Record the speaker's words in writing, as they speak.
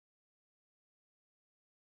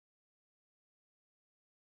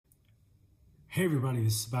Hey everybody,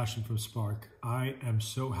 this is Sebastian from Spark. I am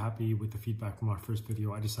so happy with the feedback from our first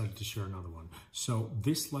video. I decided to share another one. So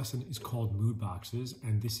this lesson is called Mood Boxes,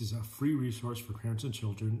 and this is a free resource for parents and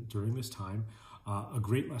children during this time. A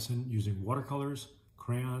great lesson using watercolors,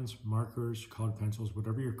 crayons, markers, colored pencils,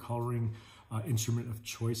 whatever your coloring instrument of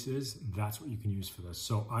choice is, that's what you can use for this.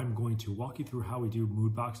 So I'm going to walk you through how we do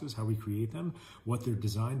mood boxes, how we create them, what they're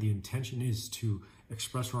designed. The intention is to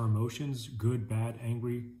express our emotions, good, bad,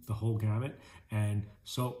 angry, the whole gamut. And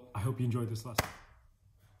so I hope you enjoyed this lesson.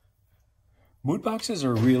 Mood boxes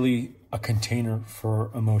are really a container for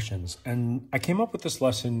emotions. And I came up with this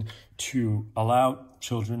lesson to allow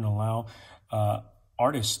children,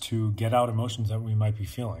 artists to get out emotions that we might be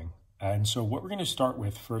feeling. And so what we're going to start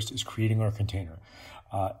with first is creating our container.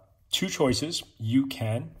 Two choices.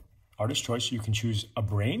 Artist choice, you can choose a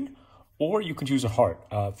brain or you can choose a heart.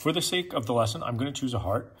 For the sake of the lesson, I'm going to choose a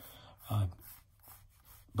heart.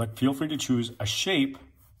 But feel free to choose a shape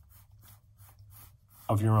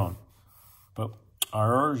of your own. But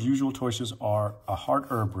our usual choices are a heart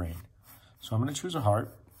or a brain. So I'm going to choose a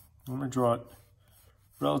heart. I'm going to draw it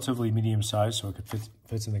relatively medium size so it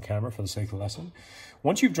fits in the camera for the sake of the lesson.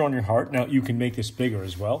 Once you've drawn your heart, now you can make this bigger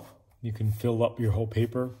as well. You can fill up your whole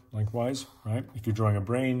paper lengthwise, right? If you're drawing a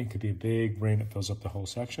brain, it could be a big brain that fills up the whole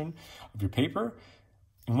section of your paper.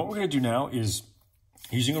 And what we're going to do now is,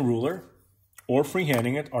 using a ruler or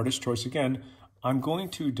freehanding it, artist choice again, I'm going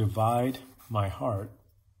to divide my heart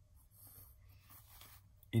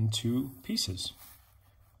into pieces.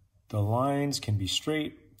 The lines can be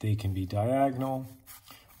straight, they can be diagonal.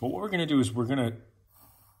 But what we're going to do is we're going to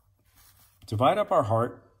divide up our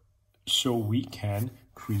heart so we can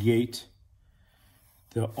create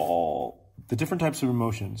the different types of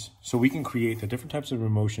emotions. So we can create the different types of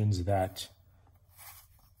emotions that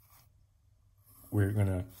we're going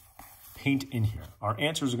to paint in here. Our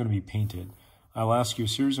answers are going to be painted. I'll ask you a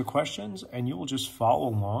series of questions and you will just follow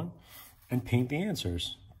along and paint the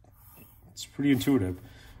answers. It's pretty intuitive.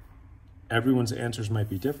 Everyone's answers might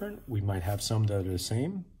be different. We might have some that are the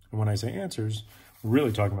same. And when I say answers, we're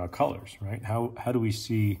really talking about colors, right? How do we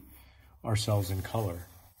see ourselves in color?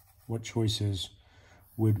 What choices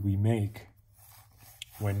would we make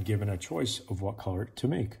when given a choice of what color to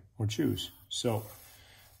make or choose? So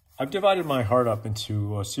I've divided my heart up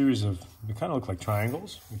into a series of, they kind of look like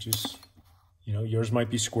triangles, which is, yours might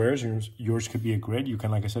be squares, yours could be a grid. You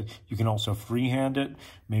can, like I said, you can also freehand it.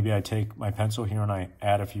 Maybe I take my pencil here and I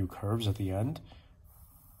add a few curves at the end,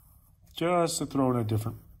 just to throw in a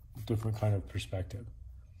different kind of perspective.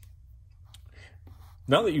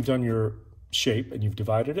 Now that you've done your shape and you've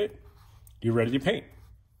divided it, you're ready to paint.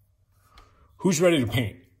 Who's ready to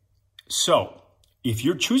paint? So if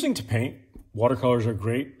you're choosing to paint, watercolors are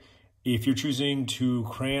great. If you're choosing to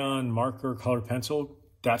crayon, marker, colored pencil,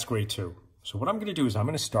 that's great too. So what I'm going to do is I'm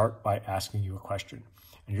going to start by asking you a question,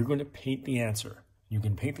 and you're going to paint the answer. You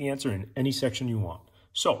can paint the answer in any section you want.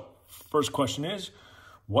 So first question is,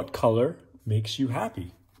 what color makes you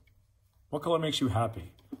happy? What color makes you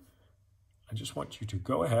happy? I just want you to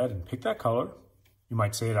go ahead and pick that color. You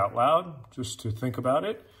might say it out loud just to think about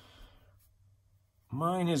it.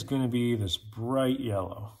 Mine is going to be this bright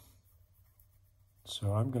yellow.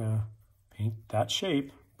 So I'm going to paint that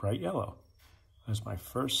shape bright yellow. That's my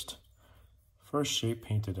first shape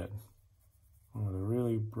painted in. With a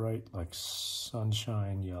really bright, like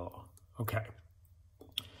sunshine yellow. Okay.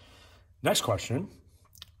 Next question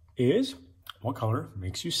is, what color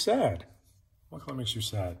makes you sad? What color makes you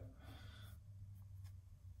sad?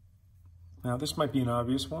 Now, this might be an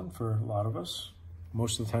obvious one for a lot of us.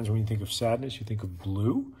 Most of the times when you think of sadness, you think of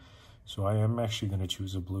blue. So I am actually going to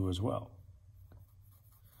choose a blue as well.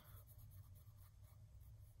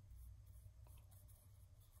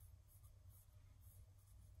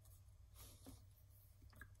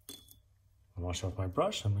 Wash off my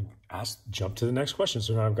brush. I'm going to jump to the next question.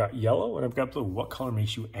 So now I've got yellow and I've got blue. What color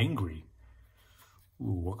makes you angry?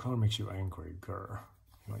 Ooh, what color makes you angry? Grr,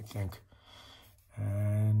 you might think.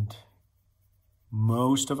 And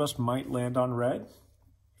most of us might land on red.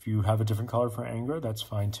 If you have a different color for anger, that's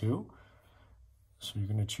fine too. So you're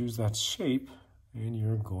going to choose that shape and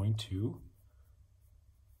you're going to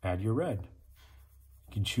add your red.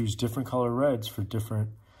 You can choose different color reds for different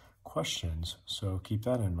questions, so keep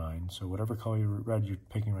that in mind. So whatever color red you're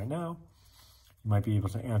picking right now, you might be able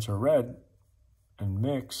to answer red and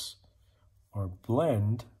mix or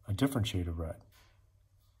blend a different shade of red.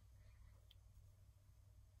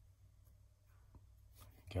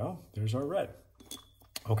 There you go, there's our red.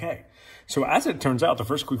 Okay, so as it turns out, the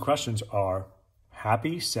first three questions are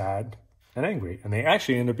happy, sad, and angry, and they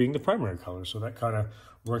actually end up being the primary color, so that kind of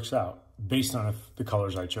works out based on the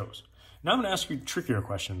colors I chose. Now I'm going to ask you trickier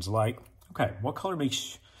questions like, okay, what color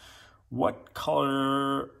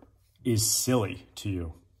is silly to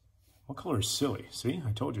you? What color is silly? See,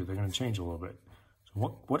 I told you they're going to change a little bit.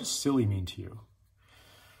 So what does silly mean to you?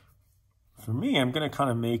 For me, I'm going to kind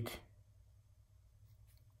of make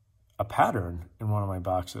a pattern in one of my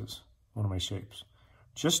boxes, one of my shapes,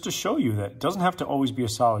 just to show you that it doesn't have to always be a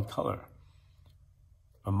solid color.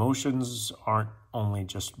 Emotions aren't only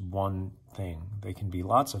just one thing. They can be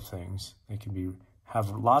lots of things. They can have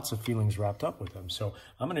lots of feelings wrapped up with them. So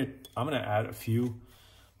I'm gonna add a few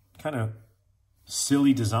kind of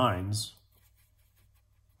silly designs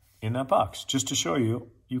in that box, just to show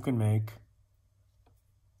you can make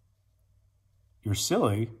your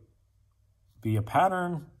silly be a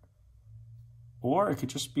pattern, or it could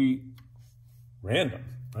just be random,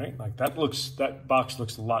 right? Like that box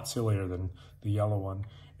looks a lot sillier than the yellow one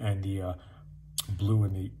and the blue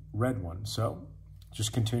and the red one. So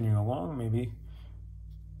just continuing along, maybe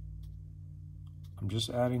I'm just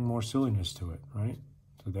adding more silliness to it, right?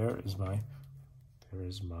 So there is my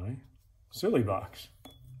silly box.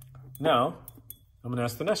 Now I'm gonna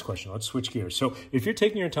ask the next question. Let's switch gears. So if you're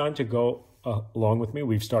taking your time to go along with me,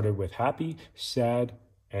 we've started with happy, sad,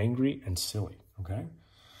 angry, and silly, okay?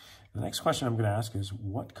 The next question I'm going to ask is,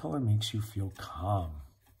 what color makes you feel calm?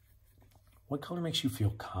 What color makes you feel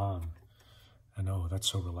calm? I know, that's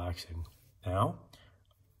so relaxing. Now,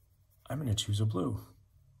 I'm going to choose a blue.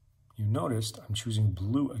 You noticed I'm choosing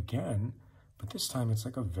blue again, but this time it's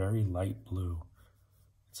like a very light blue.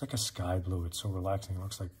 It's like a sky blue. It's so relaxing. It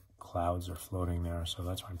looks like clouds are floating there. So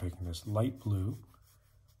that's why I'm picking this light blue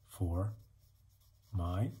for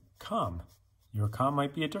my calm. Your calm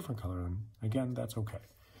might be a different color, and again, that's okay.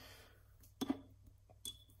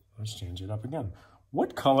 Let's change it up again.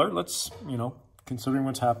 What color, considering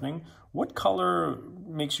what's happening, what color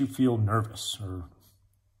makes you feel nervous or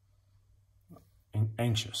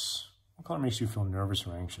anxious? What color makes you feel nervous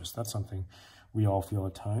or anxious? That's something we all feel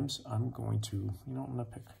at times. I'm going to, I'm gonna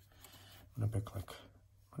pick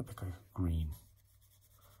a green.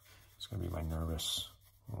 It's gonna be my nervous,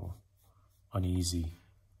 a little uneasy,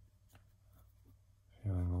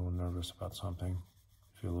 feeling a little nervous about something.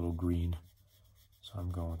 Feel a little green. So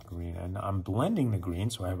I'm going with green, and I'm blending the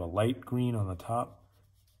green. So I have a light green on the top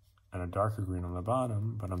and a darker green on the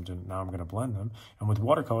bottom, but now I'm going to blend them. And with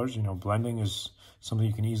watercolors, blending is something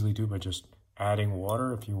you can easily do by just adding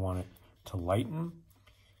water if you want it to lighten.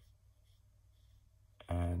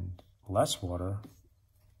 And less water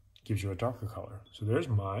gives you a darker color. So this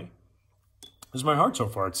is my heart so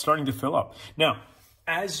far. It's starting to fill up. Now,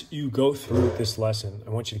 as you go through this lesson,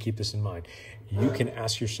 I want you to keep this in mind. You can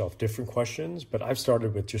ask yourself different questions, but I've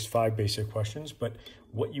started with just 5 basic questions. But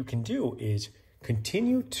what you can do is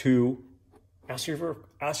continue to ask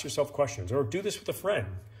yourself questions, or do this with a friend.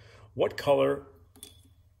 What color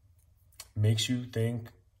makes you think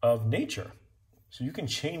of nature? So you can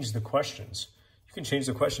change the questions.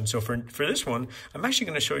 So for this one, I'm actually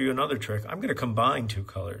going to show you another trick. I'm going to combine 2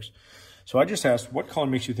 colors. So I just asked, what color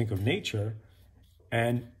makes you think of nature?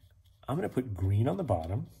 And I'm going to put green on the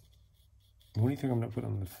bottom. What do you think I'm going to put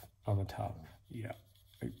on the top? Yeah,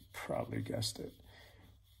 I probably guessed it.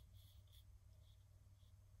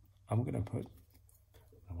 I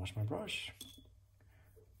wash my brush.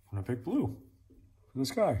 I'm going to pick blue for the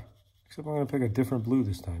sky. Except I'm going to pick a different blue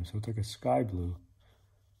this time. So it's like a sky blue.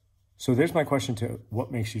 So there's my question to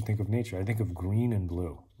what makes you think of nature. I think of green and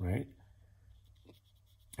blue, right?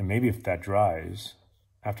 And maybe if that dries,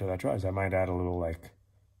 after that dries, I might add a little like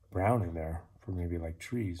brown in there for maybe like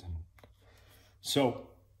trees. And so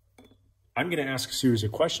I'm going to ask a series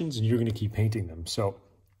of questions and you're going to keep painting them. So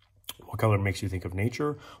what color makes you think of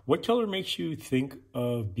nature? What color makes you think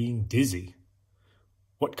of being dizzy?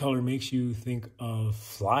 What color makes you think of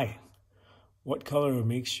flying? What color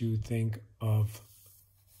makes you think of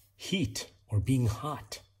heat or being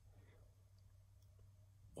hot?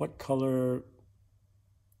 What color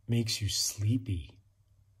makes you sleepy?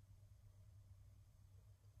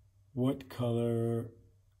 What color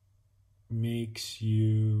makes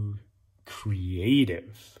you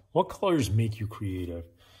creative? What colors make you creative?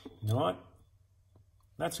 You know what?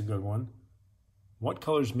 That's a good one. What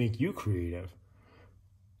colors make you creative?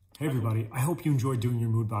 Hey everybody, I hope you enjoyed doing your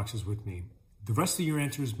mood boxes with me. The rest of your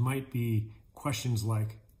answers might be questions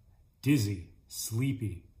like dizzy,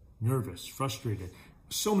 sleepy, nervous, frustrated.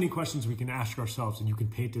 So many questions we can ask ourselves and you can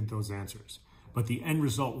paint those answers. But the end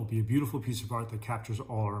result will be a beautiful piece of art that captures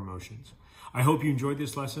all our emotions. I hope you enjoyed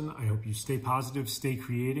this lesson. I hope you stay positive, stay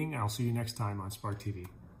creating, and I'll see you next time on Spark TV.